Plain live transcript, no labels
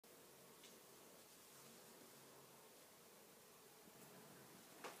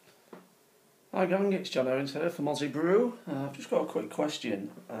Hi gang, it's John Owens here from Ozzybrew. I've just got a quick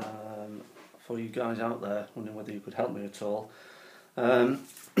question for you guys out there, wondering whether you could help me at all. I've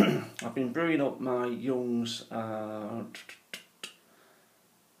been brewing up my Youngs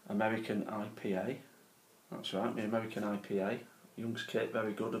American IPA. That's right, my American IPA. Youngs kit,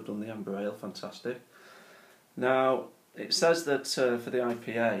 very good. I've done the amber ale, fantastic. Now, it says that for the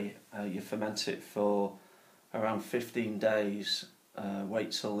IPA, you ferment it for around 15 days.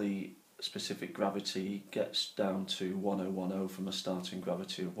 Wait till the specific gravity gets down to 1010 from a starting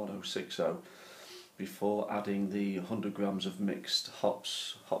gravity of 1060 before adding the 100 grams of mixed hop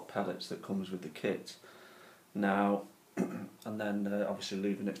pellets that comes with the kit. Now, and then obviously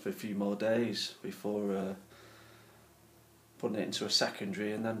leaving it for a few more days before putting it into a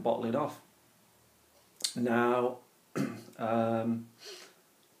secondary and then bottling off. Now, it's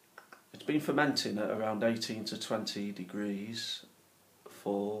been fermenting at around 18 to 20 degrees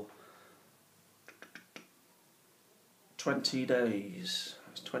for 20 days.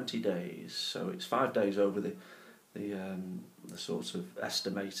 It's 20 days, so it's 5 days over the sort of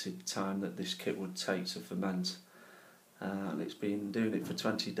estimated time that this kit would take to ferment. And it's been doing it for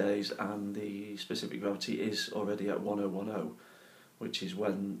 20 days, and the specific gravity is already at 1010, which is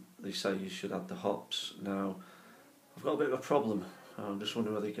when they say you should add the hops. Now, I've got a bit of a problem. I'm just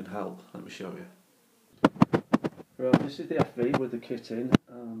wondering whether you can help. Let me show you. Right, this is the FV with the kit in,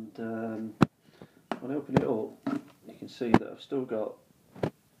 and when I open it up, you can see that I've still got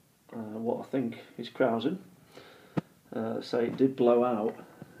what I think is krausen. So it did blow out.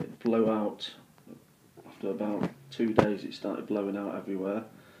 It blew out after about 2 days. It started blowing out everywhere,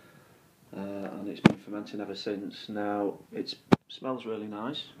 and it's been fermenting ever since. Now it smells really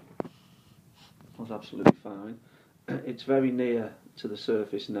nice. Smells absolutely fine. It's very near to the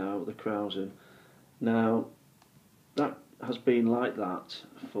surface now, the krausen. Now that has been like that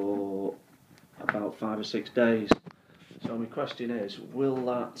for about 5 or 6 days. So my question is, will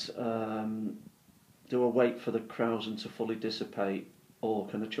that do I wait for the krausen to fully dissipate, or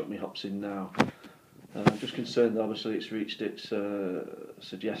can I chuck my hops in now? I'm just concerned that obviously it's reached its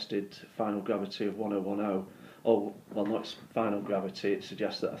suggested final gravity of 1010. Oh, well, not its final gravity, it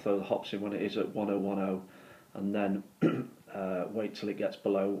suggests that I throw the hops in when it is at 1010 and then wait till it gets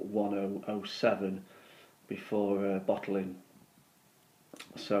below 1007 before bottling.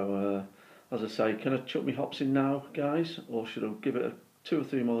 So as I say, can I chuck my hops in now, guys, or should I give it 2 or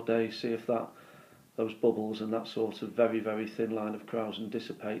 3 more days, see if those bubbles and that sort of very, very thin line of krausen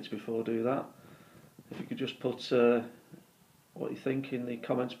dissipates before I do that? If you could just put what you think in the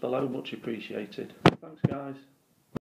comments below, much appreciated. Thanks, guys.